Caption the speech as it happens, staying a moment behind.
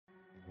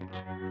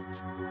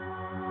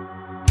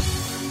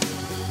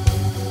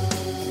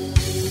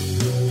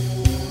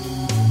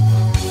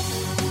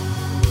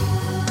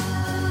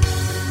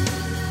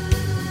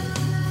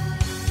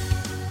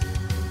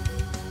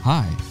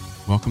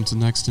welcome to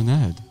Next in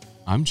Ed.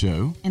 I'm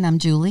Joe. And I'm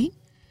Julie.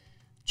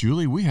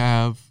 Julie, we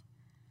have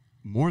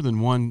more than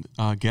one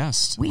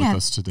guest with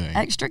us today.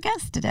 Extra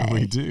guest today.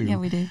 We do. Yeah,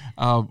 we do.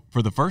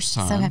 For the first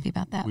time, so happy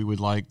about that. We would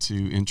like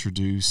to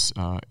introduce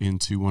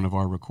into one of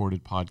our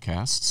recorded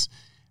podcasts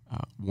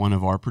one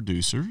of our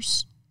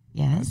producers,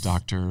 yes,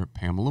 Dr.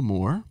 Pamela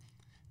Moore.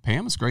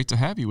 Pam, it's great to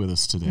have you with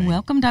us today.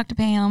 Welcome, Dr.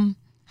 Pam.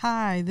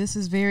 Hi, this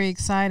is very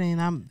exciting.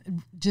 I'm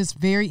just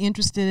very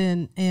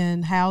interested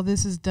in how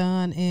this is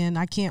done, and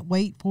I can't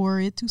wait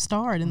for it to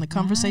start and the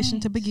conversation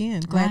to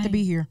begin. Glad to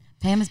be here.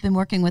 Pam has been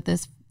working with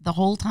us the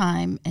whole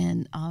time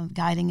and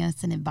guiding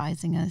us and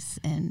advising us,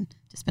 and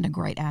just been a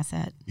great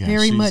asset. Yeah,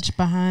 very much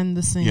behind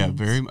the scenes. Yeah,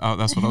 very.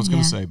 That's what I was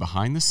going to say,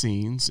 behind the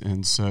scenes.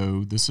 And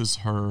so this is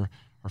her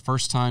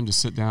first time to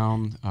sit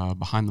down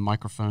behind the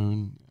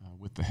microphone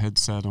with the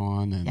headset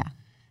on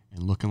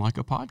and looking like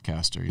a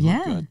podcaster. You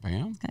look good,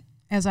 Pam. Okay.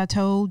 As I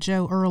told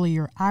Joe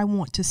earlier, I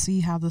want to see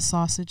how the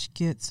sausage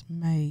gets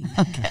made.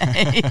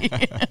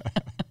 Okay.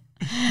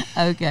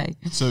 Okay.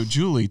 So,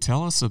 Julie,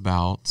 tell us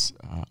about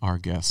our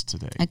guest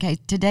today. Okay.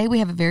 Today we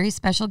have a very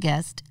special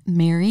guest,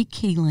 Mary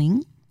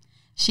Keeling.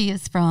 She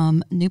is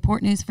from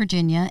Newport News,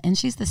 Virginia, and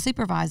she's the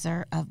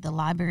supervisor of the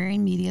Library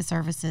and Media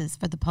Services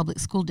for the public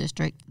school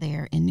district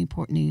there in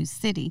Newport News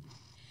City.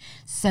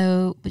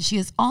 But she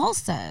is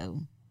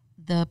also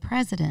the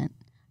president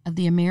of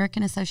the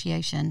American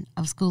Association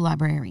of School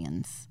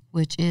Librarians,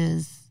 which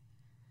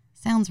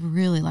sounds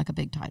really like a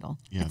big title.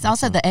 Yeah, it's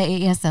also the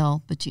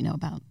AASL, but you know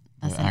about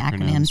us in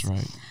acronyms.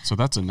 Right. So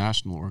that's a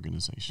national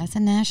organization. That's a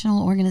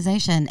national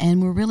organization,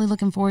 and we're really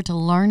looking forward to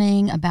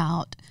learning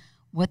about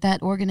what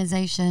that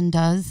organization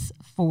does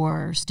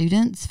for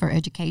students, for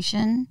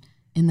education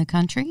in the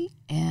country,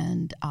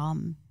 and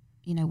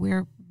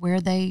where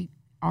they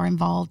are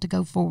involved to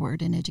go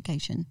forward in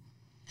education.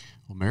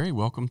 Well, Mary,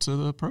 welcome to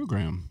the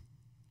program.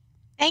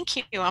 Thank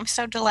you. I'm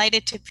so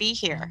delighted to be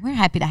here. We're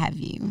happy to have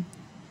you.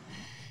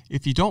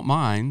 If you don't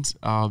mind,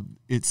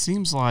 it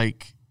seems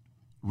like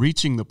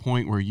reaching the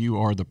point where you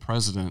are the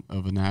president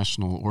of a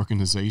national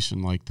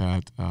organization like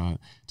that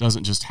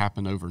doesn't just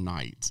happen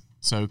overnight.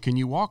 So can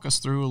you walk us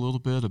through a little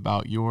bit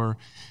about your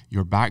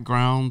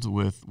background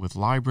with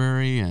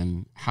library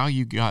and how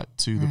you got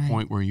to the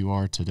point where you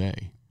are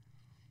today?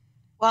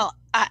 Well,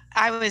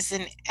 I was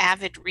an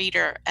avid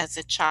reader as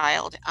a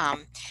child.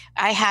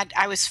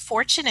 I was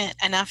fortunate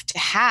enough to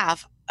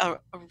have a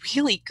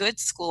really good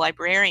school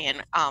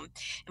librarian.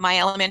 My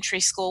elementary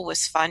school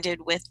was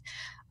funded with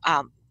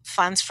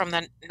funds from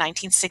the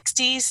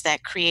 1960s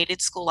that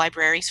created school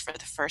libraries for the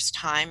first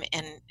time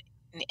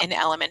in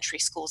elementary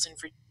schools in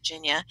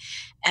Virginia.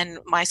 And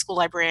my school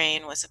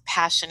librarian was a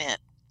passionate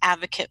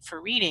advocate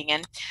for reading.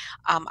 And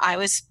I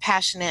was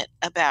passionate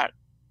about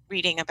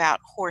reading about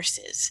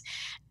horses.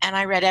 And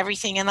I read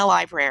everything in the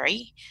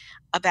library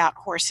about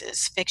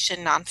horses,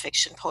 fiction,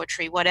 nonfiction,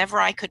 poetry,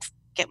 whatever I could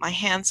get my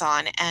hands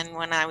on. And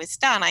when I was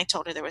done, I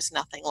told her there was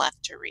nothing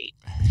left to read.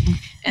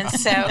 And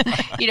so,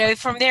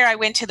 from there I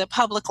went to the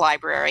public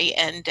library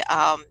and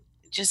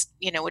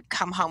would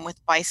come home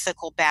with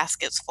bicycle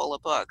baskets full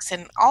of books,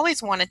 and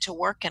always wanted to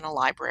work in a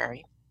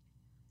library.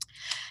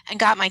 And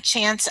got my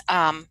chance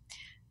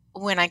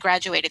when I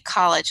graduated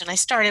college, and I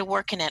started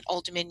working at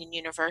Old Dominion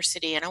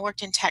University, and I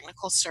worked in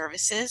technical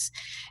services.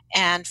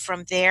 And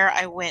from there,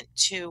 I went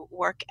to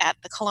work at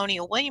the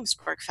Colonial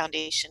Williamsburg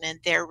Foundation and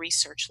their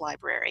research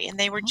library. And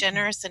they were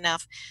generous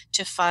enough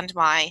to fund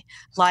my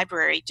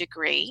library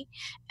degree.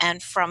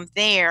 And from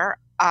there,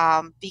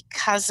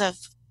 because of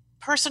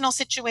personal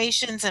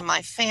situations and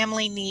my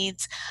family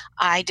needs,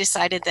 I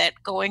decided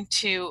that going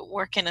to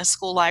work in a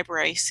school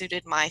library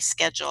suited my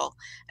schedule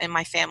and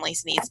my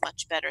family's needs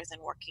much better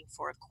than working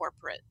for a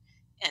corporate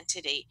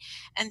entity.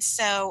 And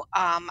so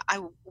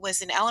I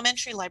was an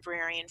elementary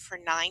librarian for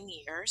 9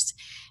 years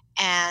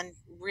and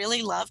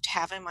really loved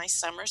having my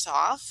summers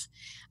off,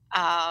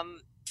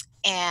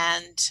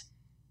 and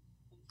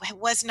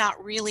was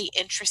not really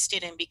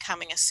interested in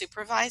becoming a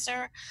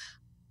supervisor,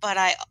 but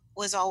I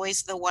was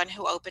always the one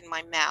who opened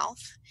my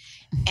mouth.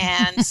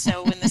 And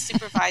so when the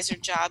supervisor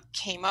job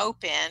came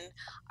open,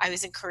 I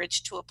was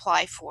encouraged to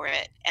apply for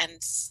it. And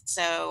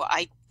so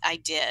I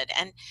did.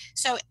 And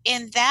so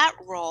in that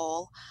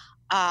role,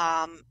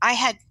 I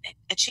had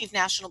achieved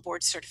national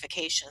board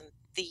certification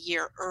the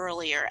year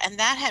earlier. And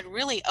that had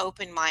really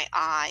opened my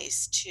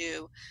eyes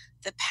to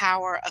the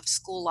power of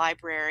school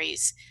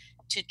libraries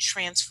to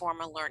transform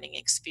a learning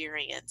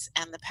experience,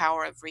 and the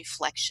power of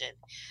reflection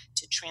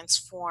to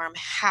transform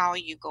how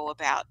you go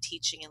about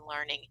teaching and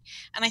learning.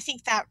 And I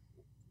think that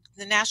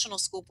the National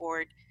School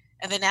Board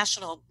and the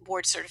National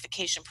Board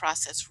certification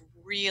process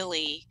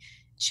really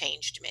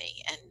changed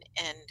me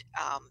and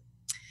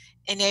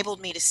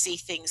enabled me to see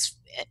things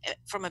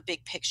from a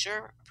big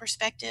picture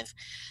perspective.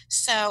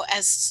 So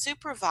as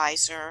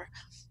supervisor,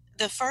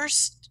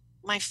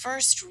 my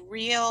first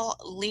real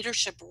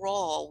leadership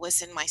role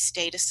was in my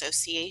state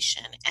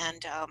association,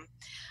 and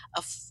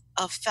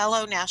a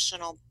fellow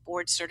national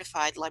board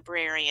certified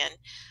librarian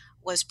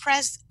was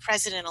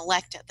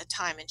president-elect at the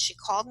time, and she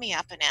called me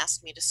up and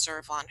asked me to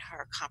serve on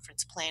her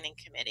conference planning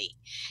committee.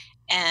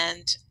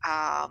 And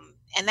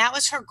that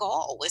was her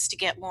goal, was to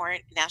get more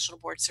National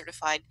Board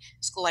Certified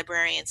School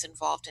Librarians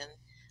involved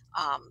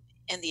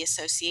in the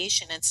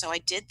association. And so I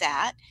did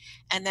that.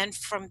 And then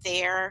from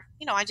there,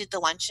 I did the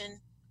luncheon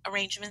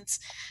arrangements.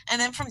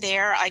 And then from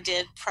there, I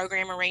did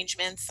program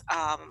arrangements.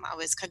 I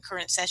was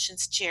concurrent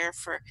sessions chair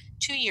for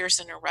 2 years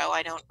in a row.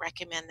 I don't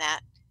recommend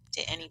that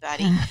to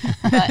anybody,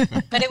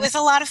 but it was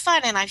a lot of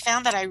fun. And I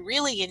found that I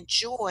really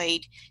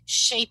enjoyed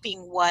shaping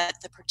what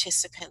the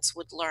participants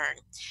would learn.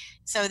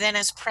 So then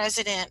as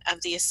president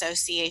of the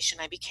association,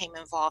 I became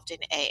involved in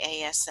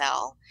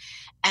AASL.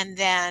 And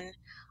then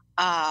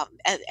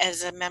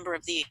as a member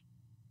of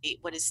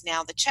what is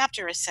now the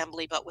chapter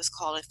assembly, but was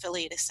called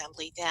affiliate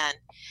assembly then.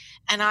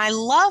 And I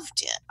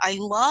loved it. I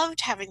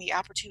loved having the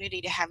opportunity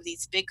to have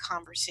these big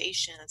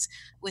conversations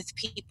with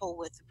people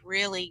with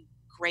really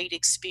great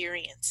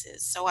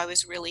experiences. So I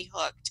was really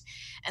hooked.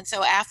 And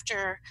so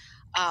after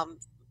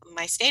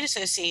my state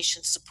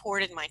association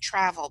supported my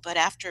travel, but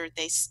after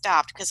they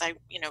stopped, because I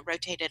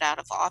rotated out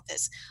of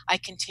office, I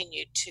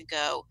continued to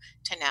go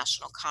to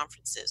national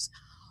conferences.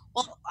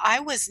 Well, I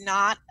was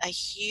not a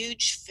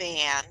huge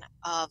fan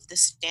of the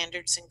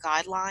standards and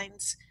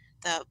guidelines,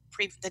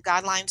 the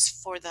guidelines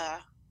for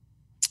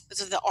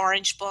the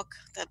Orange Book,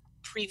 the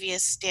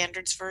previous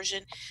standards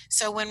version.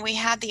 So when we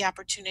had the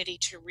opportunity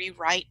to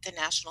rewrite the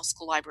National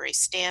School Library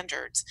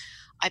Standards,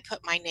 I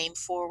put my name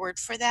forward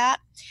for that.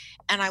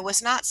 And I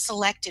was not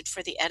selected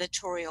for the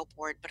editorial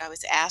board, but I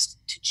was asked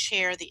to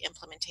chair the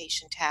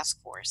implementation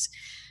task force.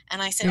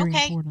 And I said, Very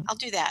okay, important. I'll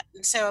do that.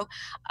 And so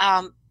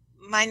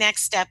my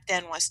next step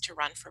then was to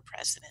run for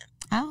president.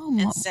 Oh,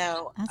 and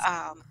so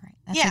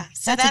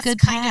that's that's a good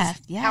kind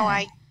path. of how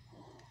I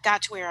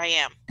got to where I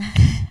am.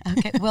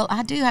 Okay. Well,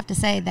 I do have to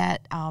say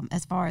that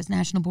as far as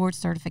national board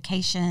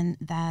certification,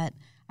 that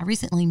I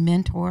recently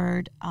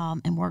mentored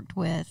and worked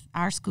with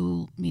our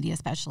school media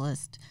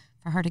specialist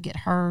for her to get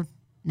her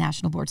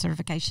national board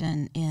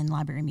certification in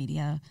library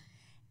media.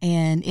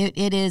 And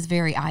it is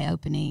very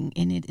eye-opening,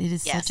 and it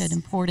is Yes. such an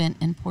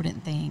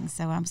important thing.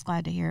 So I'm just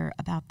glad to hear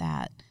about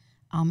that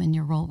and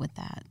your role with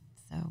that.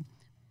 So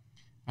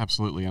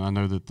Absolutely. And I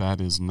know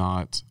that is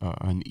not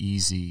an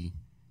easy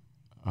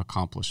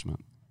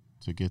accomplishment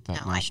to get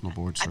that No, national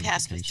board I certification.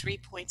 passed with 3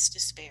 points to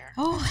spare.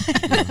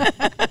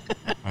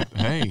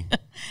 Hey,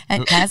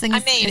 and passing I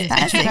is made it.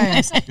 passing. yeah,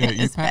 Is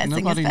passing,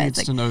 nobody is needs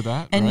passing. to know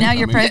that. And right? now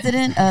you're I mean,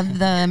 president of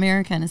the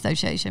American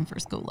Association for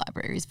School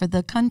Libraries for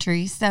the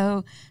country.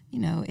 So,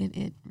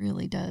 it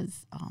really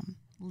does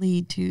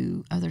lead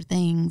to other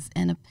things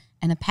and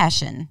a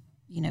passion,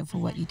 for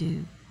what you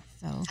do.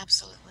 So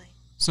Absolutely.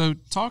 So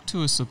talk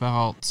to us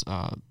about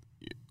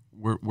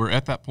we're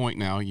at that point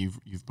now.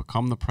 You've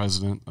become the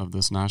president of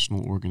this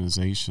national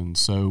organization.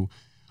 So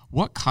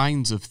what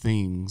kinds of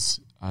things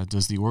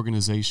does the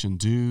organization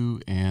do?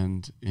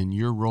 And in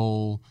your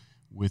role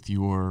with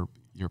your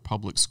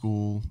public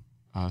school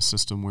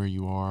system where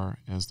you are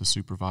as the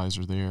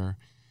supervisor there,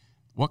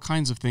 what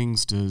kinds of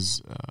things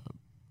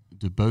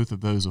do both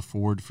of those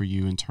afford for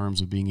you in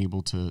terms of being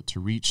able to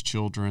reach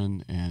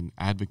children and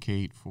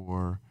advocate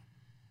for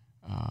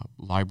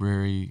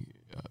libraries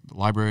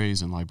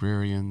and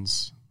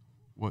librarians?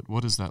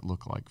 What does that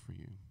look like for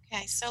you?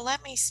 Okay, so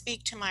let me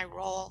speak to my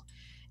role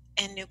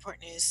in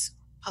Newport News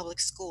Public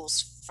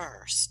Schools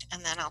first,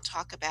 and then I'll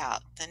talk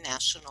about the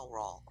national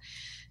role.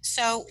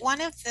 So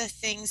one of the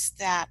things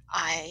that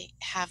I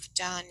have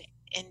done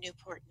in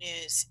Newport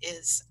News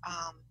is,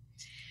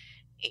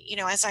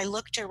 as I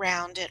looked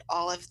around at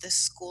all of the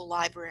school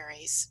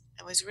libraries,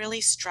 I was really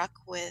struck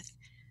with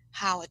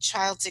how a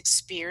child's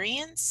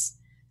experience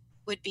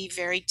would be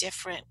very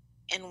different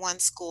in one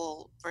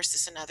school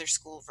versus another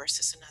school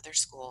versus another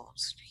school.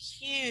 It's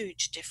a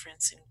huge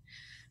difference in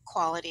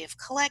quality of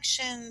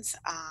collections,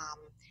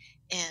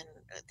 in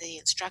the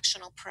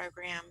instructional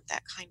program,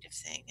 that kind of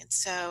thing. And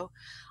so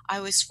I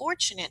was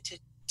fortunate to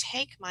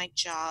take my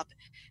job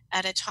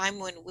at a time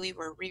when we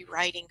were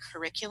rewriting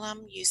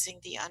curriculum using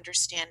the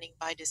Understanding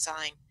by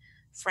Design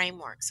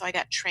framework. So I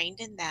got trained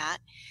in that,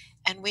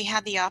 and we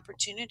had the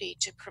opportunity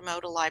to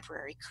promote a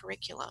library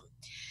curriculum.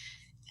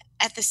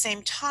 At the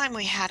same time,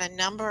 we had a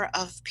number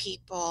of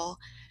people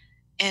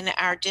in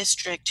our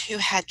district who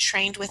had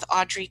trained with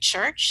Audrey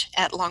Church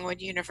at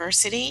Longwood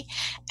University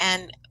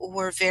and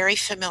were very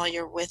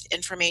familiar with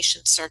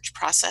information search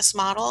process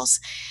models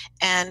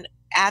and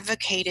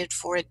advocated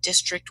for a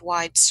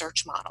district-wide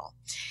search model.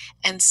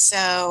 And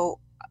so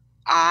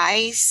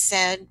I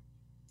said,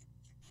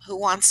 who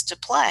wants to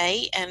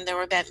play? And there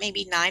were about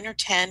maybe 9 or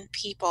 10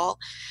 people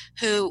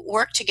who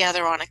worked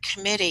together on a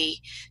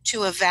committee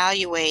to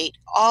evaluate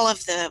all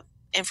of the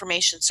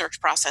information search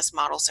process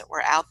models that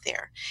were out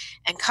there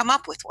and come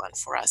up with one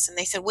for us. And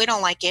they said, we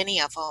don't like any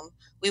of them.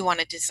 We want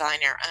to design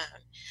our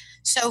own.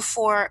 So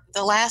for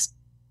the last,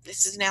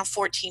 this is now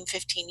 14,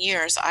 15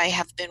 years, I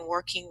have been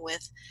working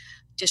with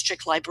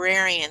district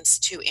librarians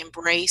to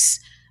embrace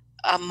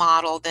a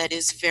model that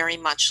is very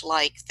much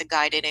like the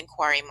guided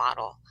inquiry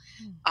model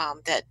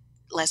that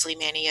Leslie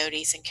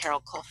Maniotes and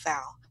Carol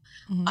Colfau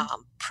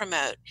Mhm.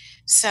 promote.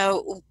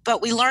 So,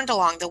 but we learned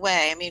along the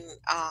way. I mean,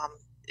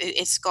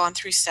 it's gone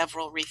through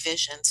several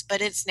revisions,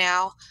 but it's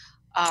now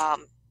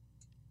um,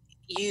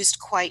 used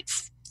quite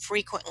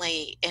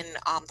frequently in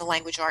the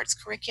language arts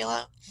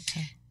curricula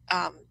Okay.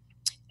 um,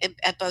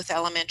 at both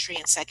elementary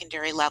and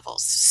secondary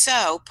levels.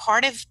 So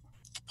part of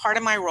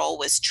my role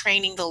was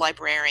training the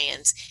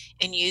librarians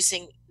in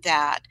using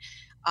that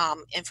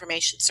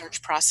information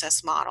search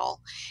process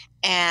model,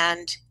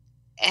 and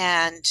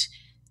and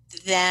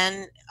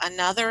then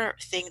another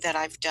thing that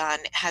I've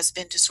done has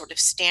been to sort of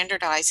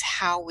standardize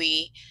how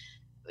we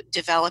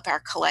develop our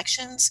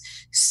collections.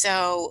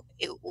 So,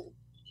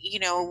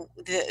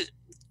 the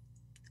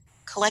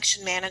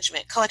collection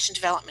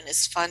development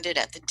is funded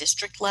at the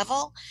district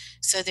level.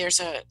 So there's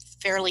a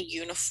fairly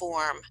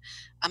uniform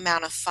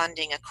amount of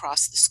funding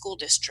across the school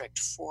district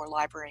for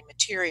library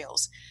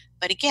materials.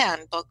 But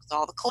again,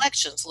 all the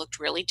collections looked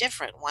really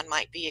different. One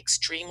might be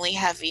extremely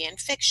heavy in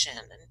fiction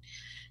and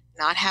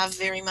not have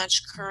very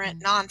much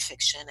current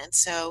nonfiction. And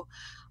so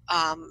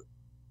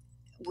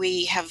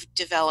we have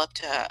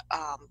developed a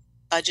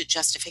budget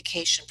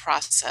justification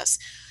process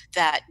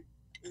that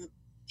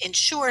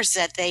ensures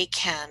that they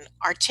can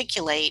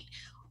articulate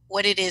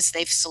what it is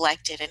they've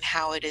selected and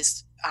how it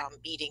is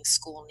meeting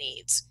school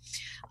needs.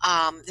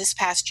 This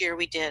past year,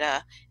 we did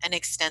an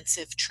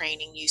extensive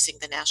training using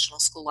the National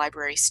School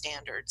Library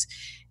Standards,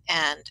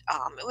 and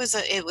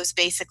it was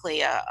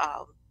basically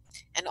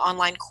an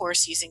online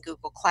course using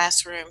Google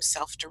Classroom,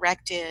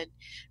 self-directed,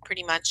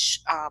 pretty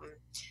much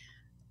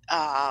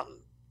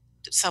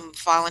some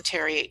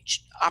voluntary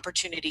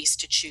opportunities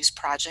to choose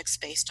projects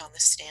based on the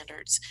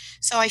standards.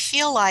 So I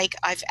feel like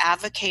I've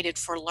advocated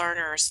for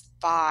learners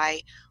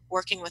by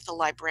working with the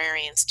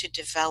librarians to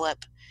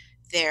develop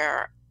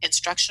their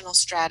instructional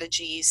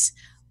strategies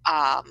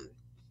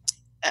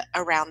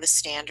around the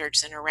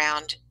standards and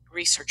around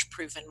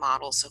research-proven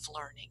models of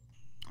learning.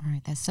 All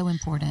right, that's so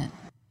important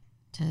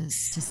to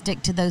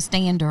stick to those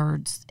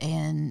standards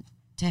and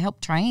to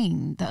help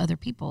train the other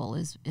people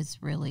is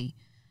really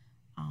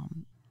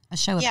a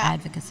show of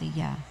advocacy.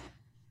 Yeah,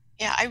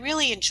 I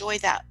really enjoy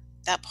that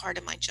part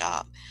of my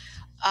job.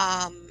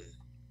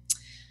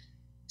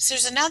 So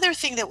there's another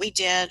thing that we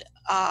did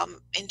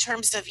in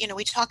terms of,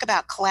 we talk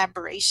about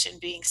collaboration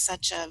being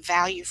such a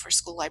value for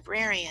school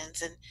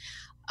librarians,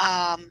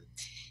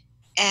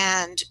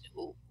 and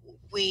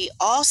we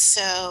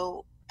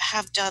also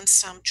have done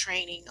some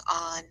training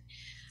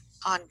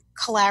on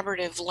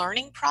collaborative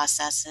learning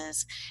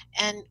processes.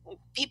 And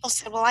people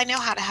said, well, I know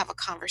how to have a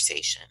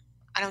conversation.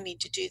 I don't need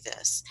to do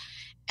this.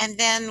 And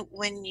then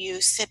when you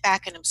sit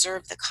back and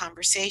observe the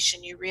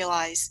conversation, you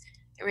realize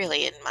it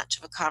really isn't much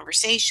of a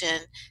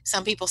conversation.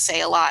 Some people say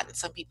a lot and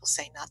some people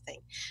say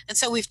nothing. And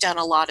so we've done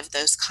a lot of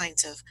those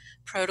kinds of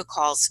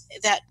protocols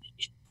that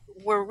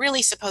were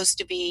really supposed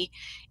to be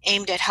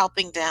aimed at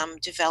helping them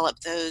develop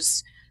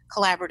those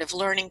collaborative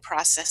learning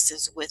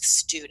processes with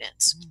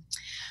students.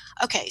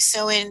 Okay,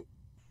 so in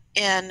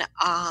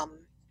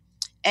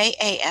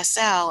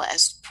AASL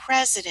as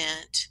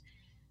president,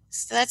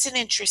 so that's an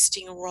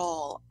interesting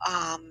role.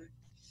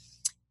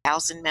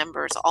 1,000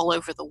 members all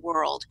over the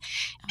world,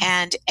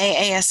 and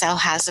AASL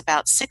has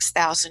about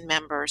 6,000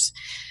 members.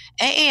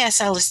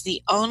 AASL is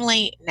the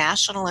only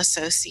national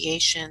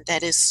association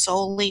that is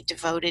solely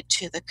devoted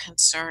to the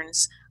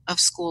concerns of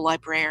school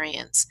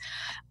librarians.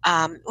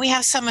 We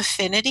have some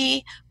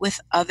affinity with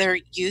other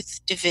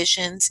youth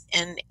divisions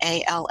in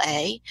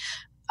ALA,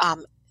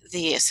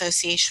 the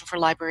Association for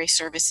Library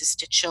Services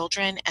to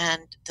Children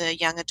and the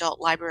Young Adult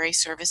Library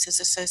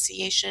Services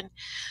Association,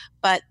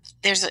 but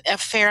there's a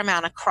fair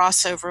amount of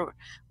crossover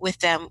with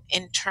them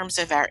in terms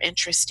of our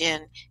interest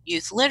in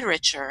youth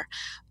literature,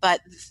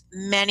 but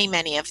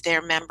many of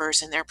their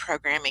members and their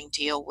programming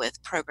deal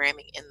with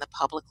programming in the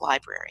public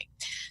library.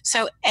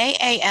 So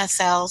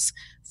AASL's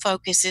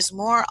focus is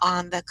more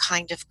on the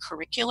kind of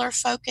curricular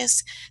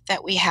focus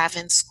that we have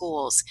in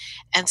schools.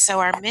 And so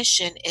our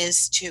mission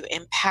is to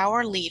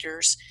empower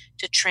leaders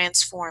to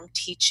transform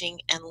teaching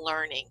and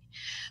learning.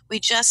 We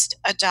just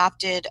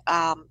adopted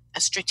a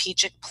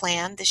strategic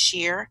plan this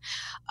year,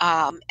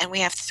 and we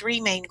have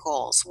three main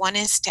goals. One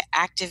is to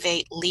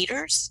activate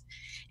leaders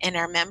in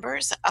our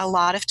members. A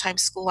lot of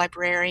times school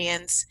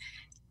librarians,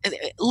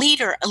 a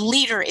leader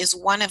is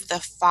one of the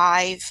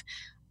 5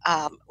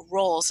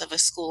 roles of a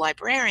school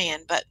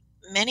librarian, but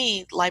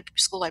many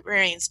school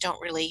librarians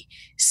don't really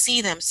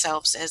see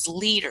themselves as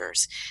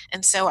leaders.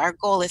 And so our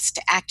goal is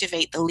to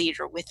activate the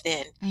leader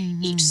within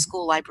each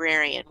school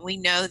librarian. We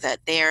know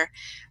that there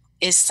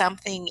is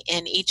something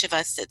in each of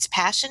us that's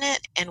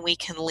passionate and we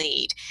can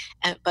lead,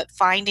 but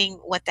finding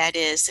what that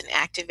is and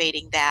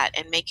activating that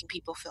and making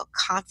people feel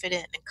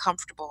confident and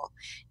comfortable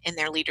in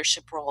their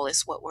leadership role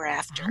is what we're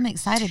after. I'm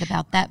excited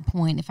about that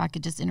point. If I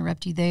could just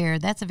interrupt you there,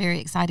 that's a very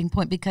exciting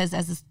point, because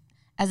as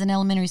an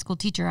elementary school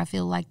teacher, I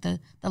feel like the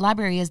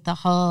library is the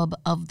hub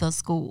of the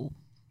school.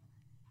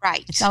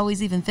 Right. It's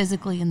always even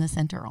physically in the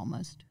center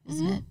almost,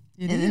 isn't it?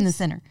 in the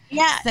center.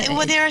 Yeah, So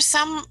well, there are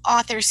some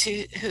authors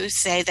who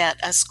say that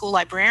a school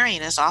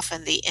librarian is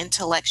often the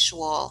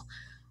intellectual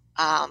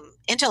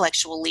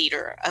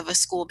leader of a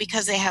school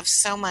because they have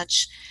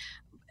such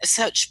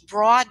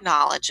broad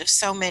knowledge of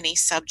so many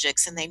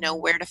subjects, and they know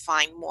where to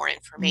find more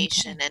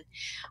information. Okay.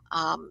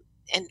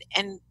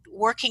 And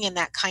working in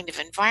that kind of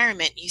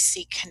environment, you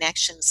see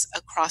connections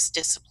across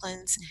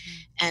disciplines,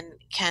 and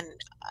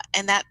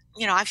that,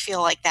 I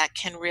feel like that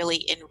can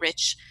really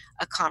enrich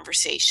a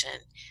conversation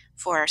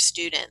for our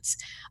students.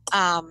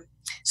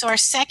 So our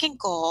second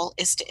goal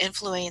is to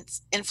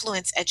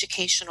influence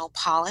educational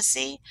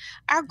policy.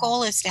 Our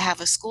goal is to have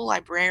a school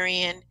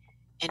librarian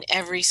in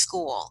every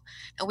school.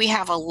 And we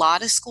have a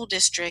lot of school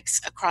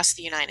districts across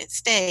the United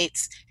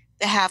States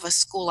that have a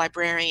school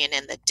librarian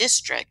in the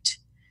district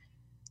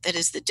that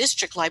is the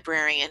district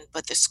librarian,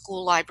 but the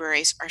school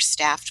libraries are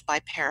staffed by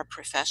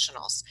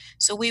paraprofessionals.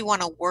 So we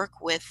want to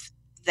work with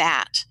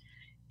that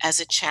as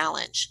a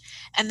challenge.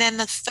 And then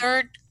the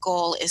third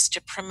goal is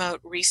to promote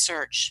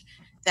research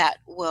that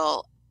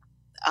will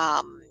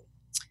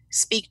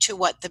speak to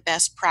what the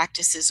best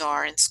practices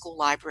are in school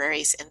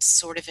libraries and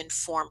sort of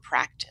inform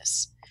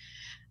practice.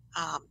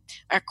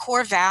 Our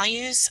core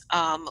values,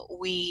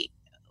 we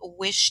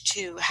wish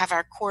to have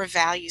our core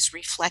values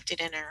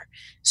reflected in our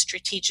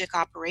strategic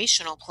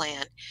operational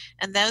plan,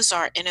 and those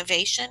are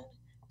innovation,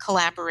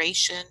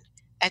 collaboration,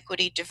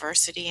 equity,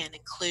 diversity, and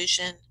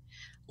inclusion,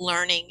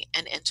 learning,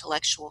 and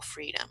intellectual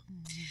freedom.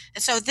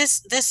 And so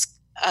this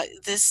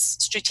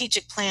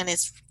strategic plan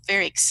is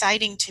very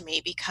exciting to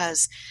me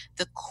because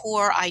the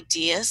core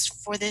ideas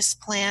for this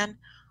plan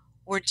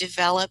were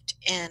developed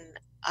in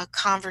a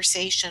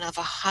conversation of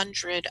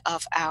 100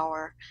 of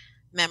our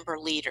member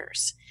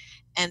leaders.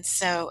 And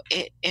so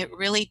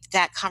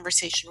that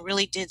conversation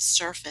really did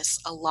surface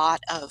a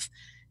lot of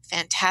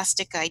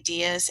fantastic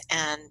ideas,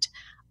 and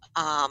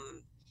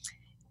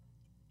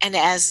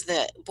as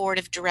the board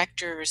of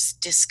directors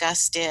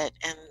discussed it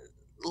and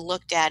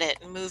looked at it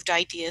and moved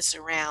ideas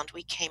around,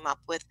 we came up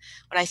with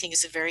what I think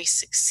is a very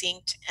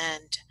succinct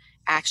and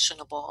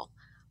actionable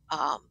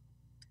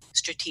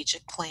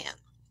strategic plan.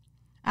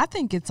 I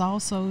think it's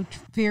also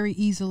very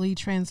easily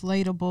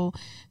translatable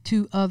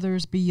to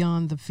others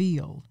beyond the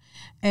field.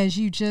 As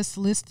you just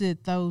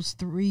listed those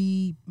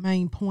 3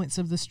 main points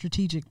of the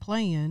strategic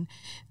plan,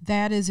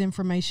 that is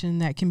information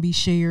that can be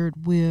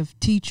shared with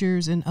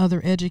teachers and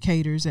other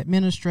educators,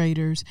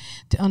 administrators,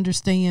 to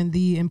understand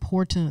the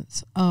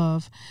importance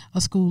of a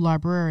school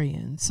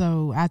librarian.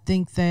 So I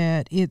think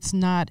that it's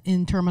not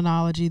in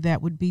terminology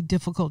that would be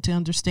difficult to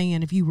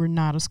understand if you were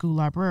not a school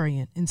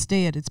librarian.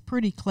 Instead, it's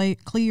pretty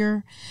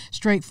clear,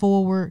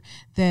 straightforward,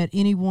 that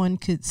anyone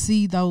could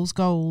see those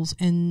goals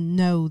and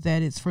know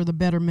that it's for the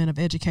betterment of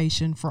education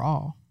for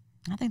all.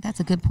 I think that's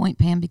a good point,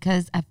 Pam,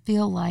 because I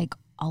feel like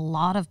a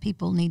lot of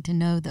people need to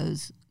know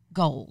those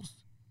goals,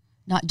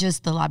 not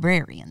just the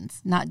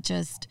librarians, not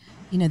just,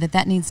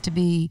 that needs to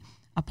be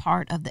a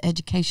part of the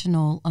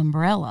educational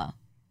umbrella.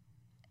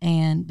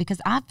 And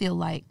because I feel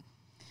like,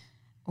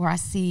 or I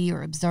see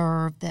or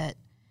observe that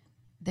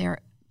their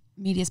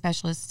media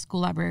specialists,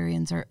 school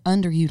librarians are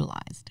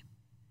underutilized.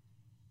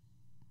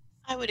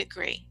 I would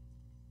agree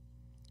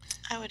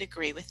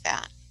with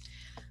that.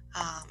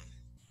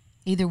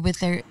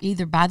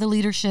 Either by the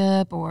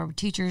leadership or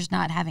teachers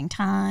not having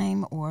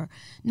time, or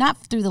not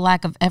through the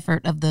lack of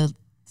effort of the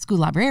school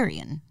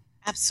librarian.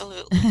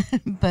 Absolutely.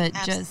 But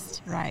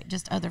Absolutely.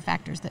 just other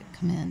factors that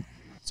come in.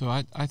 So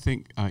I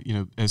think,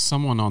 as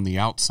someone on the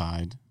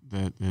outside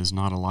that is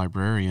not a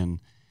librarian,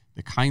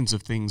 the kinds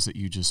of things that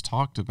you just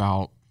talked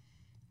about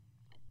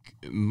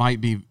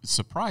might be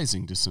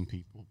surprising to some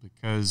people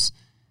because,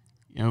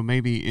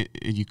 maybe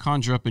you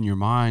conjure up in your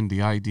mind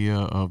the idea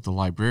of the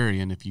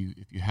librarian. If you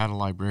had a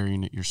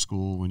librarian at your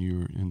school when you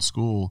were in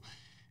school,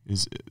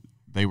 is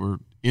they were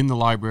in the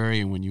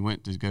library, and when you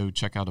went to go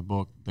check out a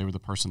book, they were the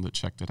person that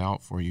checked it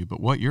out for you.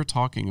 But what you're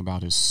talking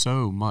about is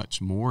so much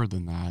more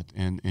than that.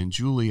 And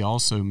Julie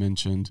also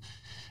mentioned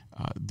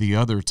the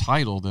other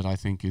title that I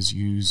think is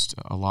used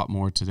a lot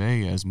more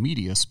today as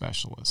media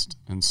specialist.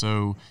 And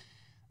so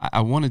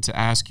I wanted to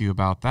ask you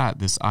about that,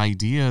 this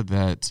idea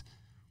that,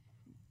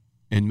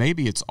 and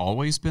maybe it's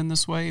always been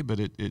this way, but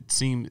it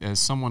seemed, as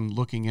someone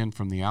looking in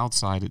from the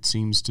outside, it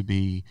seems to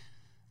be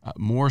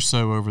more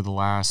so over the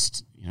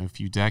last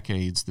few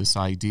decades, this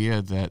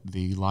idea that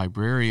the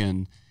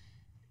librarian,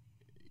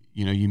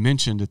 you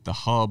mentioned at the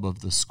hub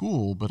of the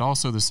school, but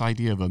also this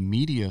idea of a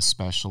media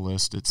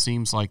specialist. It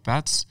seems like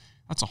that's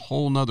a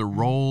whole nother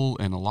role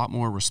and a lot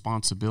more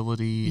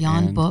responsibility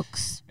beyond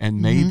books. And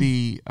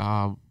maybe,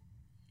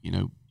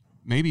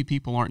 maybe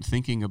people aren't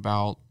thinking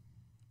about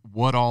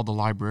what all the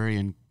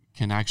librarian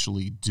can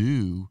actually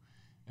do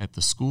at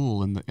the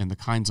school and the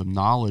kinds of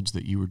knowledge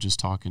that you were just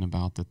talking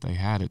about that they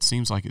had. It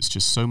seems like it's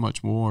just so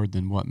much more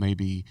than what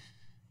maybe,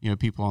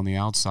 people on the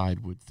outside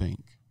would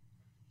think.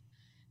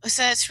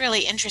 So it's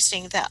really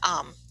interesting that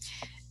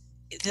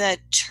the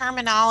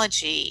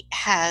terminology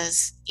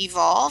has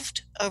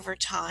evolved over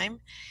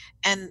time,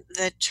 and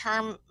the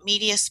term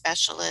media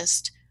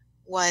specialist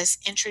was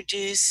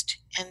introduced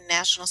in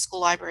National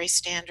School Library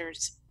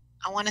Standards,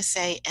 I want to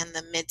say in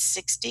the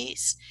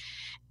mid-60s,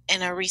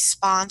 in a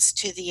response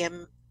to the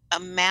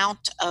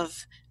amount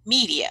of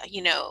media,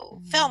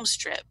 film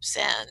strips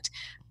and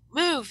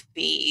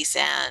movies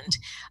and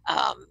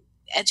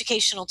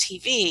educational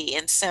TV.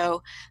 And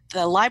so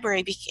the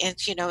library became,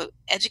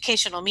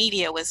 educational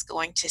media was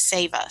going to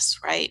save us,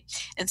 right?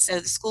 And so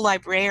the school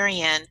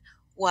librarian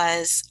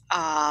was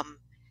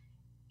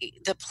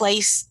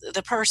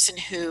the person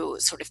who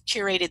sort of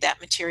curated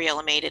that material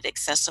and made it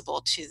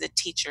accessible to the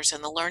teachers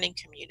and the learning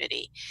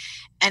community.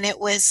 And it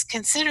was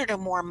considered a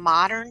more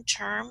modern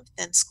term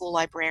than school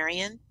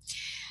librarian.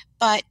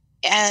 But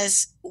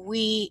as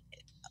we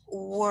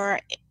were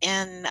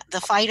in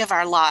the fight of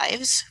our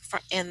lives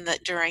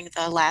during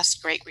the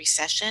last Great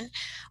Recession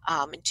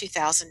in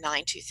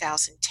 2009,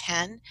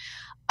 2010,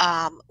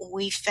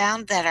 we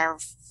found that our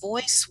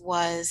voice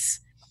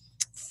was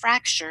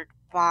fractured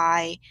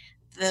by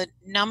the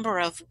number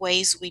of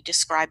ways we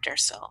described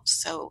ourselves.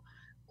 So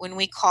when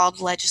we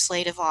called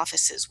legislative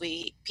offices,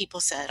 people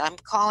said, I'm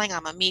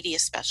a media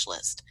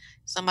specialist.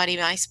 Somebody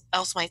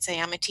else might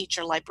say, I'm a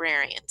teacher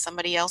librarian.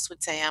 Somebody else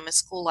would say, I'm a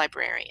school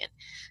librarian.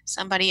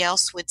 Somebody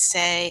else would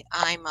say,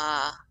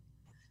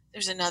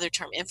 there's another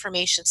term,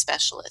 information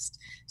specialist.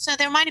 So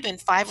there might have been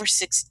 5 or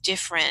 6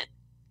 different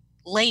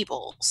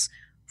labels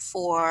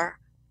for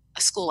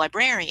a school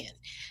librarian.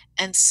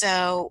 And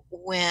so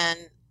when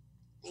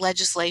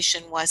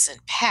legislation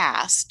wasn't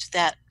passed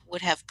that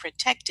would have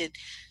protected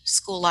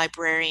school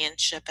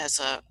librarianship as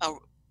a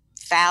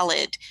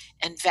valid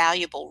and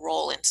valuable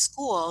role in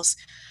schools,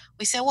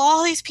 we said, well,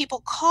 all these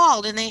people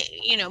called and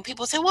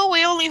people say, well,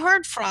 we only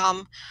heard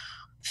from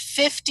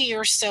 50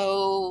 or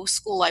so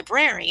school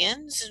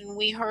librarians, and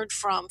we heard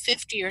from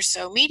 50 or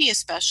so media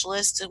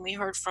specialists, and we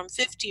heard from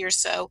 50 or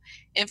so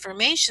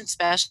information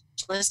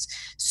specialists.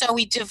 So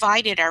we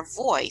divided our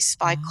voice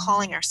by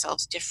calling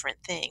ourselves different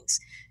things.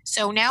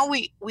 So now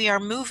we are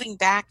moving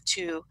back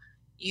to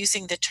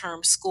using the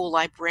term school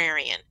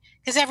librarian,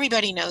 because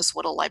everybody knows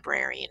what a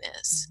librarian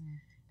is. Mm-hmm.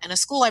 And a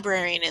school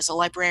librarian is a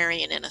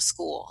librarian in a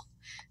school.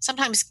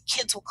 Sometimes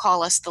kids will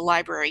call us the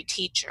library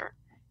teacher,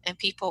 and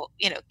people,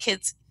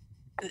 kids,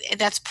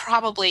 that's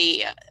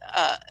probably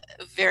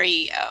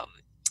very,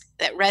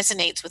 that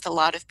resonates with a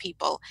lot of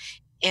people.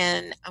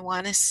 In, I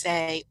want to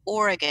say,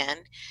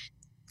 Oregon,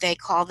 they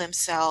call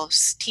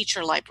themselves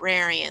teacher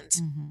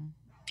librarians. Mm-hmm.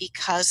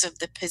 Because of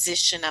the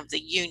position of the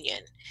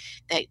union,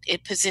 that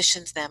it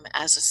positions them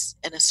as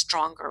in a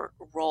stronger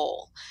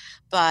role.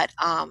 But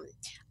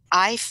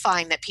I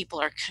find that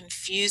people are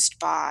confused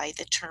by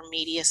the term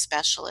media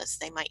specialists.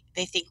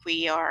 They think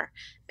we are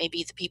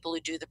maybe the people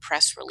who do the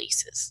press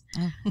releases.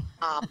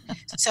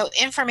 So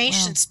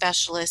information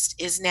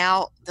specialist is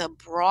now the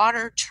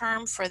broader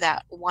term for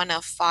that one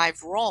of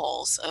 5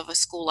 roles of a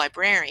school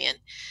librarian.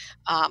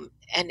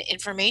 And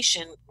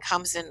information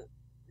comes in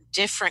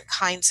different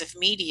kinds of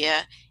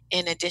media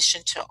in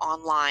addition to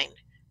online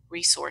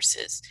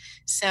resources.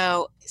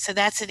 So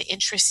that's an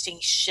interesting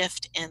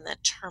shift in the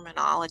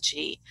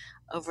terminology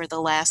over the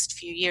last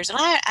few years. And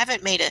I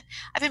haven't made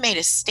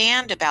a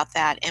stand about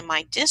that in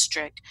my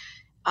district.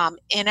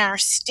 In our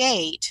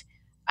state,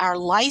 our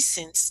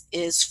license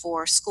is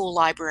for school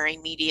library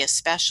media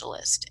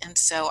specialist. And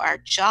so our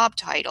job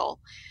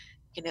title,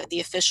 the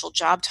official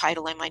job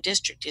title in my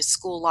district is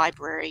school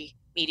library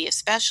media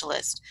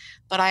specialist,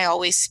 but I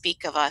always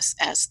speak of us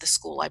as the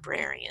school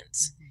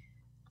librarians.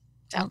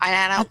 So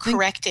I don't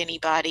correct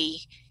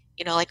anybody,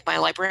 like my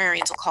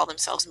librarians will call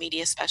themselves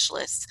media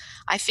specialists.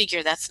 I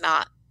figure that's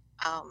not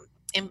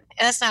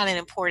an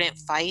important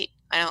fight.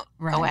 I don't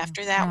go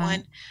after that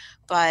one,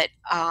 but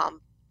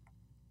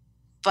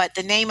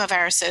the name of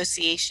our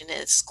association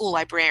is School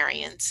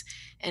Librarians,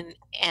 and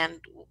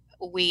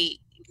we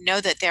know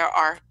that there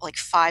are like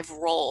 5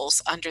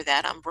 roles under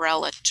that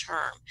umbrella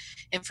term: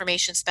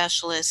 information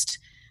specialist,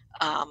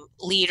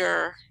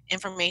 leader,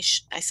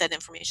 information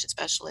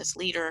specialist,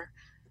 leader,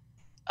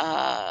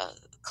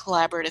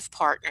 collaborative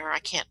partner.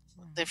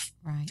 The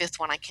 5th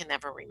one I can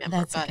never remember.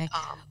 That's but okay.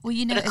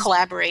 But a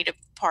collaborative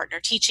partner,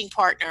 teaching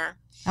partner.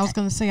 I was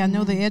going to say, I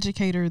know the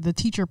educator, the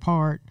teacher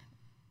part.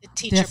 The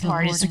teacher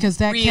part is because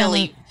that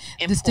really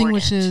kind of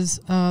distinguishes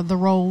the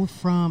role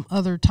from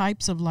other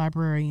types of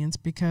librarians,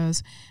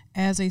 because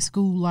as a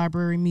school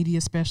library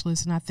media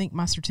specialist, and I think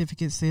my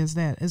certificate says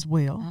that as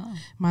well,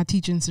 my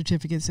teaching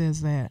certificate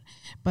says that,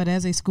 but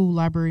as a school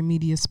library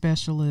media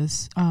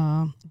specialist,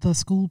 the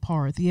school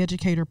part, the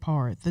educator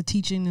part, the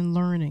teaching and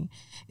learning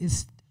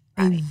is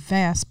a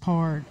vast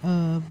part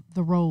of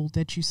the role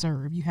that you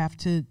serve.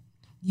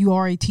 You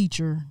are a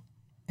teacher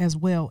as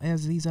well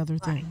as these other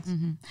things.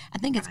 Mm-hmm. I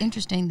think it's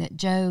interesting that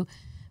Joe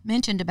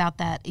mentioned about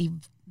that,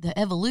 the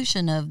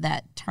evolution of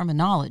that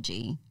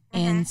terminology.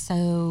 Mm-hmm. And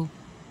so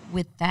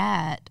with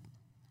that,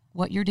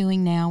 what you're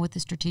doing now with the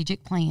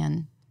strategic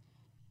plan,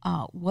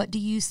 what do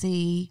you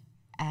see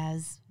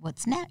as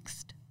what's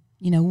next?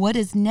 What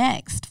is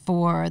next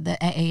for the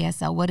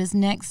AASL? What is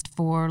next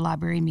for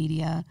library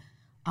media?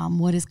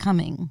 What is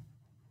coming?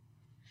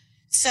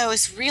 So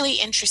it's really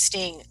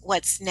interesting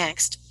what's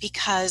next,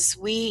 because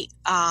we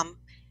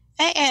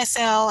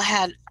AASL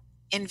had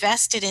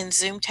invested in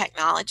Zoom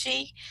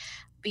technology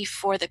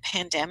before the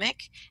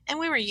pandemic, and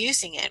we were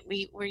using it.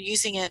 We were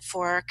using it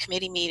for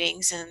committee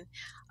meetings and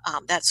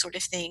that sort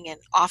of thing,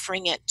 and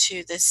offering it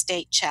to the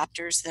state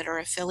chapters that are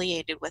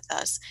affiliated with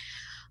us.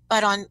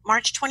 But on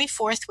March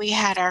 24th, we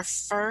had our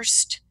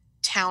first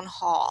town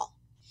hall.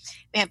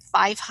 We had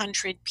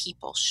 500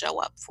 people show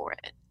up for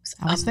it.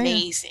 I was there.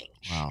 Amazing.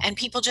 Wow. And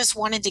people just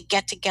wanted to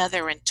get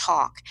together and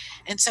talk.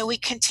 And so we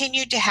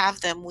continued to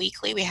have them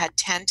weekly. We had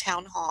 10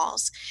 town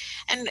halls.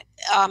 And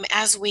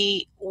as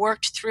we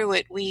worked through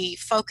it, we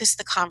focused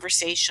the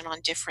conversation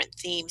on different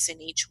themes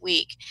in each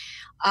week.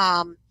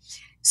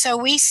 So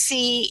we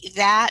see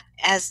that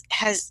as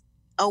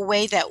a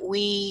way that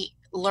we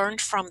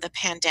learned from the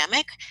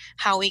pandemic,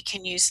 how we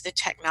can use the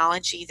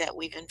technology that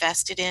we've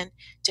invested in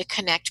to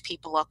connect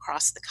people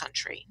across the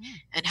country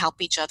and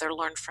help each other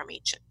learn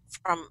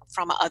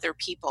from other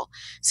people.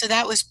 So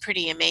that was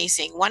pretty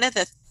amazing. One of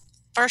the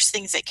first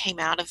things that came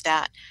out of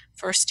that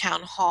first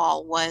town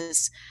hall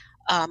was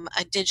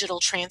a digital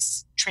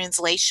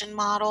translation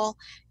model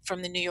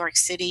from the New York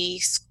City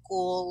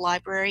School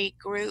Library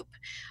Group.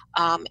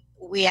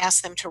 We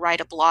asked them to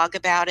write a blog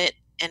about it.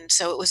 And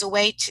so it was a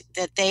way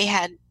that they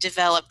had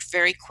developed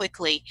very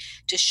quickly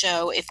to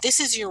show, if this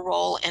is your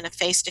role in a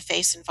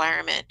face-to-face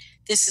environment,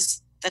 this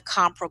is the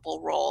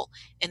comparable role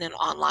in an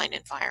online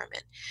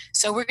environment.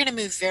 So we're going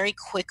to move very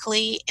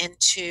quickly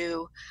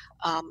into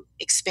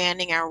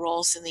expanding our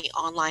roles in the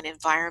online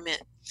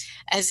environment.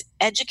 As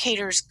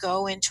educators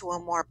go into a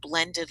more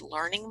blended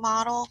learning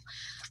model,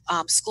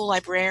 school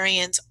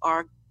librarians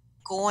are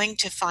going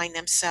to find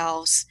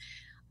themselves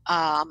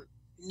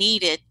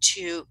needed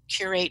to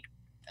curate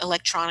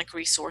electronic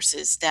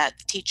resources that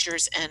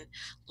teachers and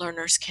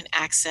learners can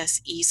access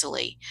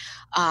easily.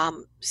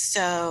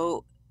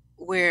 So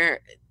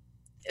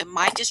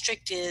my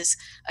district is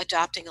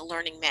adopting a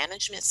learning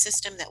management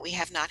system that we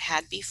have not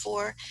had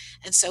before.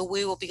 And so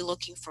we will be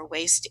looking for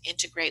ways to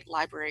integrate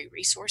library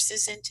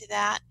resources into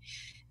that,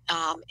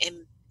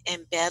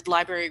 embed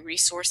library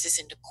resources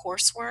into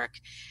coursework,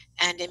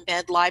 and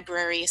embed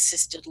library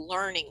assisted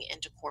learning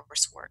into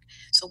coursework.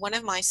 So one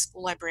of my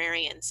school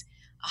librarians,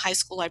 a high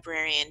school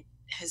librarian,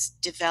 has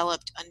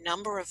developed a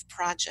number of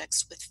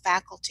projects with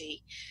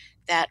faculty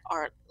that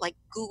are like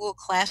Google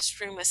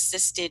Classroom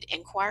assisted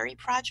inquiry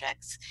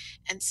projects.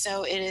 And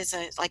so it is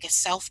like a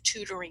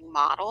self-tutoring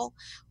model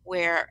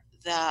where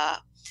the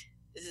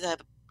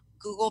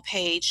Google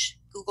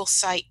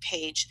site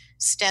page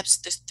steps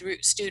the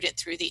student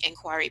through the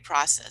inquiry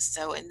process.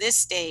 So in this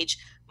stage,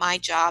 my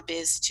job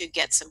is to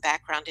get some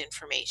background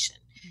information.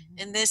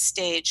 In this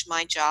stage,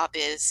 my job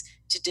is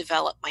to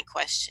develop my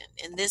question.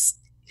 In this,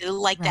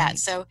 like that.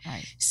 So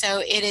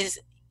it is,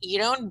 you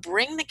don't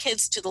bring the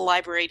kids to the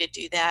library to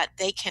do that.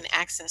 They can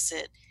access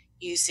it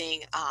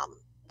using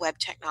web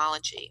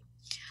technology.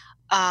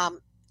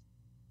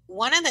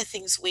 One of the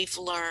things we've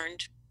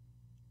learned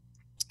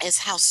is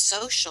how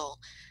social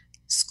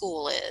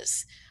school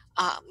is.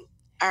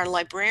 Our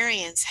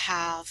librarians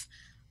have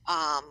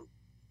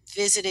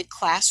visited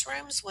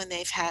classrooms when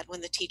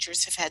the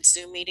teachers have had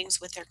Zoom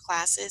meetings with their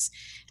classes,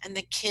 and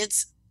the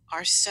kids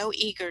are so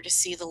eager to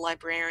see the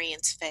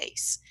librarian's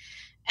face.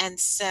 And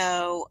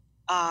so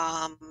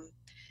I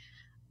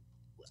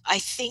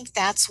think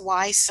that's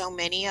why so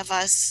many of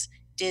us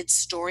did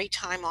story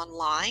time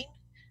online,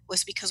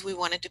 was because we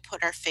wanted to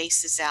put our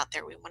faces out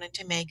there. We wanted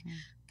to make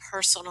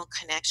personal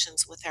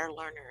connections with our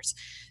learners.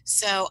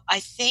 So I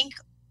think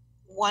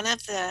one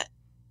of the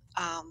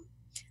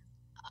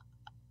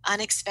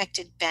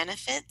unexpected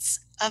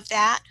benefits of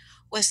that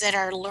was that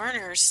our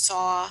learners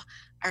saw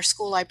our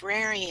school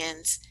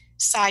librarians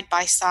side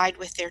by side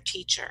with their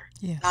teacher,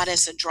 not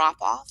as a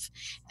drop-off.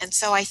 And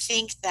so I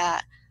think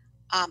that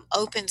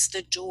opens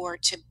the door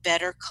to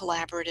better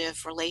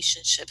collaborative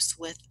relationships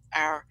with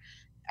our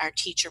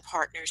teacher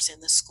partners in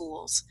the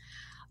schools.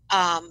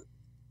 I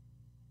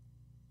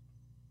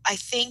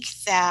think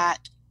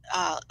that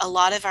a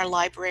lot of our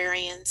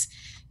librarians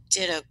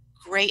did an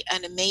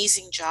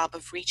amazing job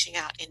of reaching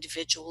out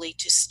individually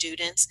to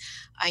students.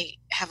 I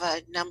have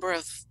a number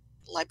of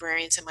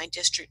librarians in my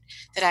district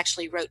that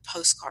actually wrote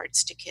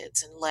postcards to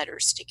kids and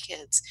letters to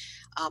kids.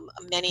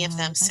 Many of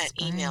them sent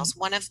emails.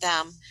 One of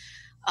them,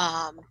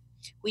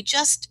 we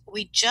just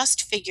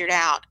figured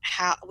out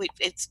how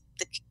it's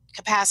the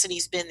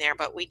capacity's been there,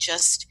 but we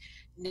just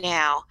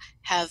now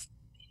have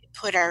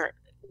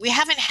we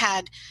haven't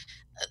had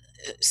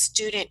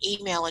student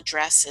email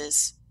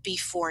addresses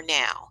before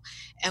now.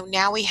 And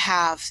now we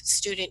have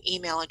student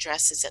email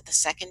addresses at the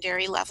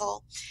secondary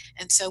level.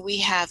 And so we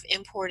have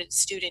imported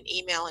student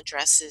email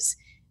addresses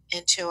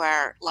into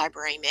our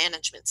library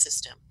management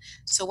system.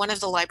 So one of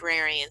the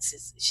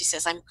librarians, she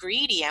says, I'm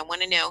greedy. I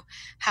want to know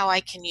how I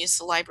can use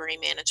the library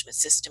management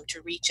system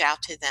to reach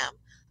out to them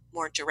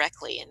more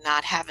directly and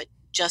not have it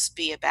just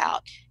be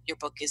about your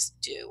book is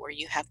due or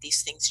you have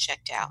these things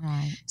checked out.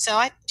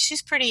 So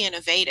she's pretty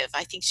innovative.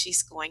 I think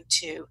she's going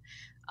to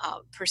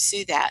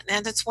pursue that.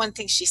 And that's one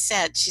thing she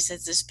said. She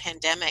says this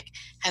pandemic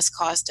has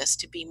caused us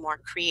to be more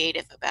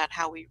creative about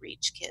how we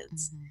reach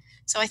kids. Mm-hmm.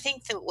 So I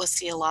think that we'll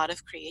see a lot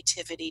of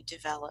creativity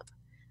develop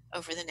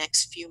over the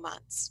next few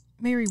months.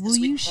 Mary, will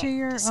you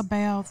share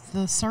about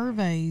the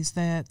surveys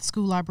that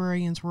school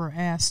librarians were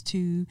asked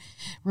to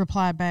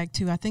reply back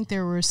to? I think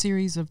there were a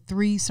series of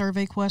 3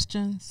 survey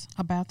questions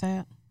about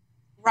that.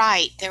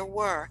 Right, there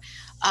were.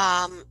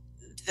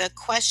 The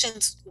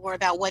questions were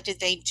about what did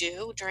they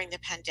do during the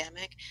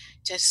pandemic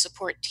to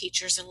support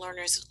teachers and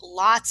learners.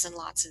 Lots and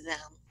lots of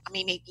them, I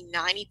mean, maybe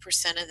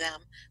 90% of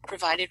them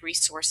provided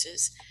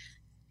resources.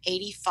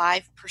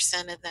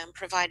 85% of them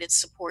provided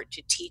support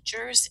to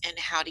teachers and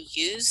how to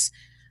use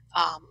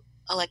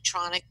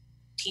electronic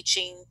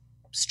teaching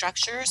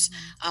structures.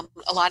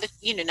 A lot of,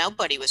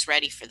 nobody was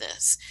ready for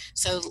this.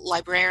 So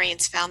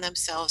librarians found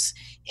themselves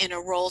in a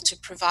role to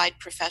provide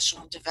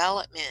professional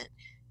development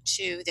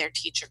to their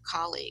teacher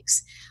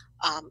colleagues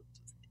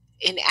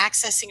in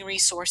accessing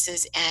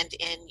resources and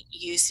in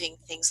using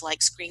things like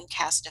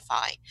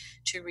Screencastify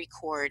to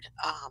record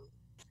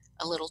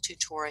a little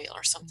tutorial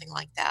or something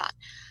like that.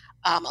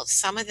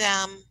 Some of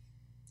them,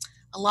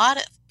 a lot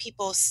of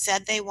people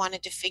said they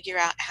wanted to figure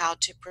out how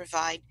to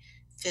provide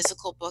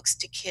physical books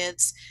to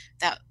kids.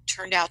 That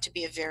turned out to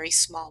be a very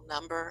small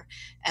number.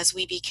 As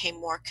we became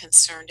more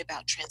concerned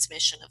about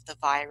transmission of the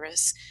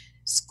virus,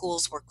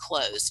 schools were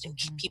closed and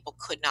people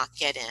could not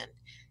get in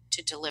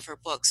to deliver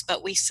books.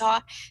 But we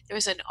saw there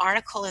was an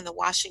article in the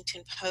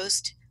Washington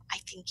Post, I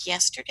think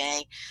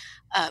yesterday,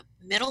 a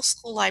middle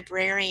school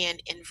librarian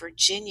in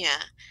Virginia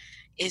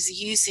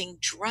is using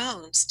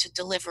drones to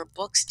deliver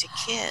books to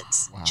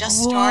kids. Wow.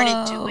 Just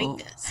started doing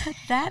this.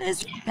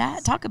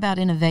 That talk about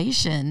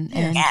innovation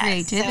and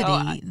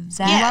creativity.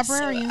 So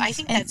I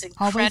think that's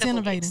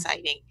incredibly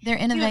exciting. They're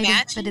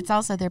innovative, but it's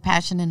also their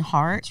passion and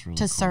heart really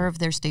to serve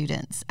their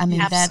students. I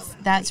mean,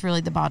 that's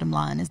really the bottom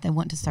line, is they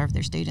want to serve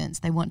their students.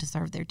 They want to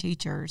serve their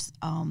teachers.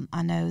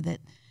 I know that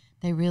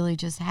they really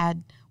just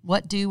had,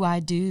 what do I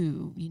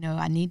do?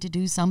 I need to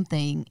do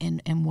something,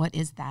 and what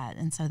is that?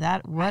 And so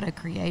what a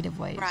creative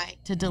way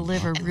to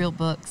deliver real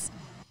books.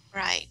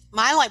 Right.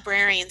 My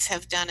librarians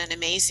have done an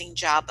amazing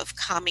job of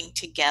coming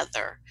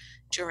together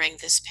during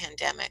this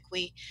pandemic.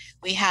 We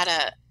had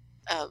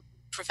a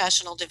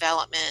professional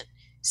development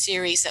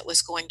series that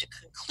was going to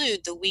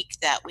conclude the week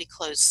that we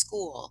closed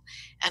school,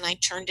 and I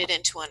turned it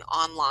into an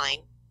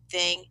online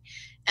thing,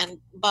 and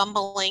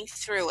bumbling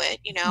through it,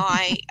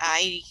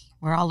 I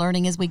we're all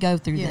learning as we go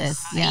through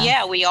this.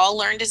 Yeah, we all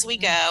learned as we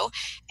go.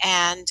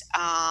 And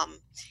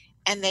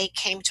they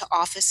came to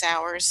office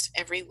hours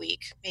every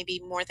week. Maybe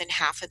more than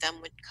half of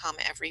them would come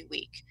every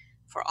week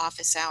for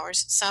office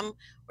hours. Some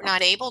were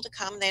not able to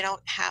come. They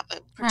don't have,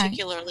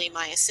 particularly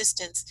my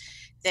assistants,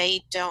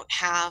 they don't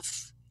have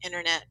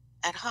internet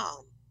at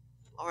home.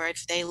 Or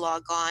if they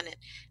log on, it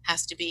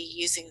has to be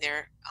using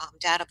their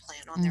data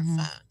plan on their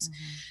phones.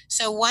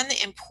 So one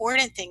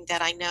important thing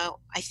that I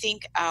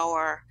think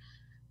our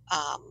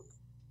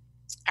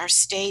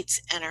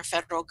states and our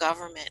federal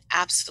government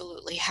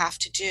absolutely have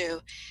to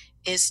do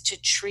is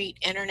to treat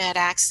internet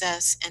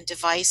access and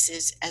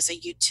devices as a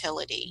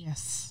utility.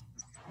 Yes.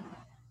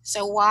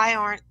 So why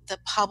aren't the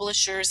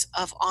publishers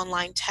of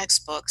online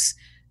textbooks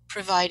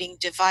providing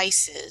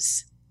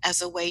devices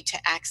as a way to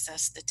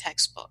access the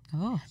textbook?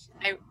 Oh.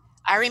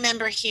 I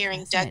remember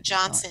hearing Doug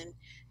Johnson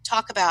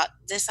talk about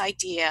this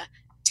idea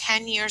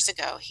 10 years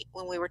ago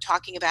when we were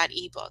talking about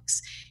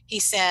ebooks.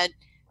 He said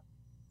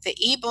the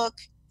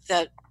ebook,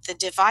 the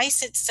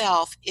device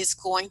itself is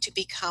going to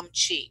become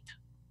cheap,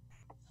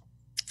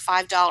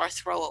 $5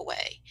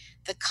 throwaway.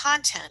 The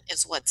content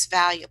is what's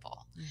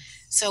valuable.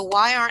 So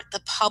why aren't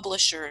the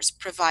publishers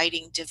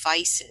providing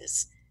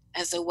devices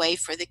as a way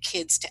for the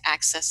kids to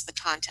access the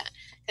content?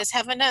 Because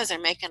heaven knows they're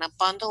making a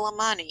bundle of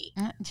money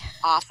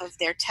off of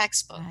their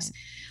textbooks.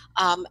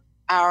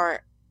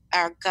 Our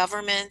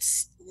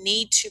governments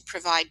need to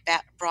provide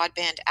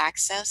broadband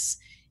access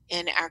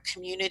in our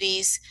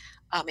communities.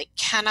 It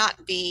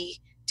cannot be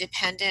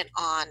dependent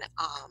on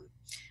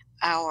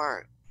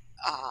our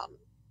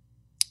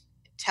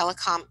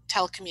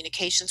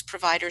telecommunications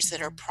providers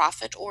that are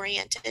profit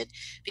oriented,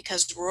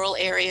 because rural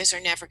areas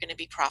are never going to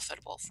be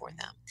profitable for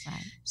them.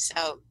 Right.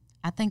 So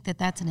I think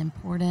that's an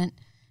important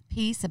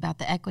piece about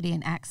the equity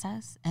and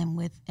access, and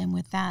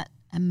with that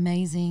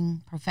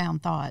amazing,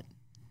 profound thought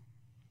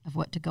of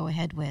what to go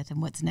ahead with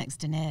and what's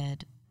next in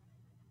ed.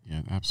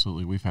 Yeah,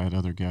 absolutely. We've had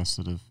other guests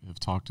that have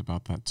talked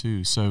about that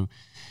too. So,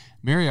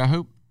 Mary, I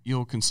hope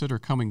you'll consider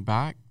coming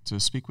back to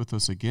speak with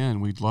us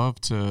again. We'd love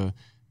to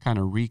kind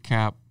of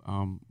recap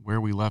where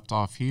we left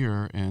off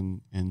here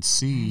and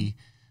see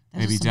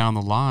maybe down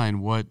the line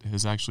what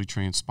has actually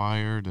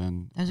transpired.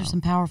 And those are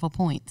some powerful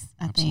points,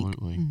 I think.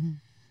 Absolutely.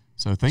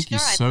 So thank you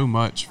so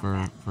much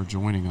for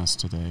joining us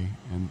today.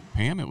 And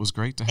Pam, it was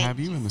great to have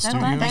you in the studio.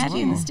 Glad to have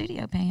you in the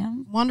studio,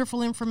 Pam.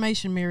 Wonderful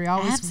information, Mary.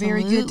 Always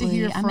very good to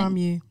hear from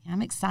you.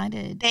 I'm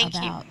excited Thank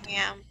you,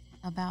 Pam.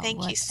 About Thank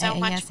what you so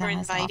much for AASL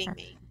has inviting offered.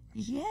 me.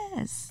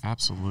 Yes.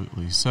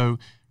 Absolutely. So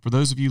For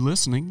those of you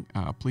listening,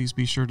 please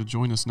be sure to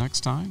join us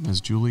next time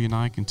as Julie and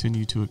I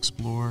continue to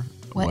explore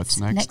what's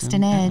next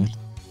in Ed.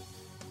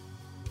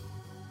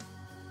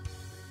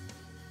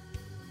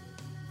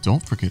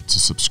 Don't forget to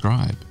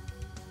subscribe.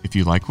 If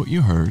you like what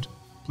you heard,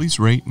 please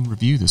rate and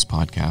review this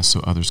podcast so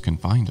others can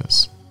find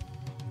us.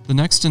 The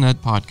Next in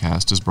Ed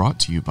podcast is brought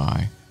to you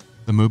by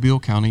the Mobile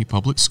County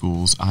Public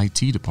Schools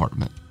IT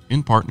Department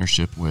in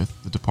partnership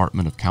with the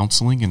Department of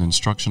Counseling and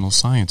Instructional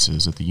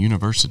Sciences at the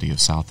University of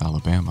South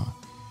Alabama.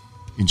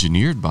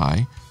 Engineered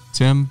by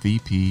Tim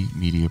VP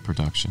Media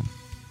Production.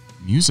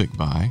 Music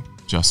by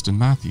Justin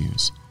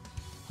Matthews.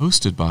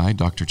 Hosted by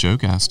Dr. Joe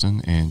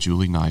Gaston and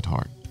Julie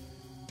Neidhart.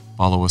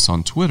 Follow us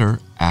on Twitter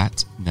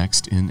at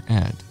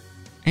NextInEd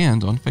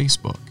and on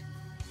Facebook.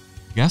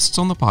 Guests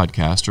on the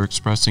podcast are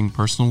expressing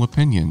personal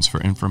opinions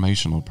for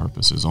informational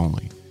purposes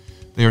only.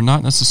 They are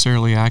not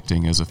necessarily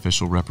acting as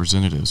official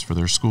representatives for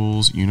their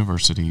schools,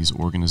 universities,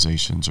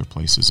 organizations, or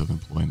places of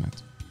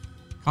employment.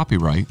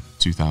 Copyright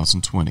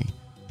 2020.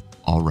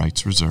 All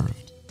rights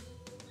reserved.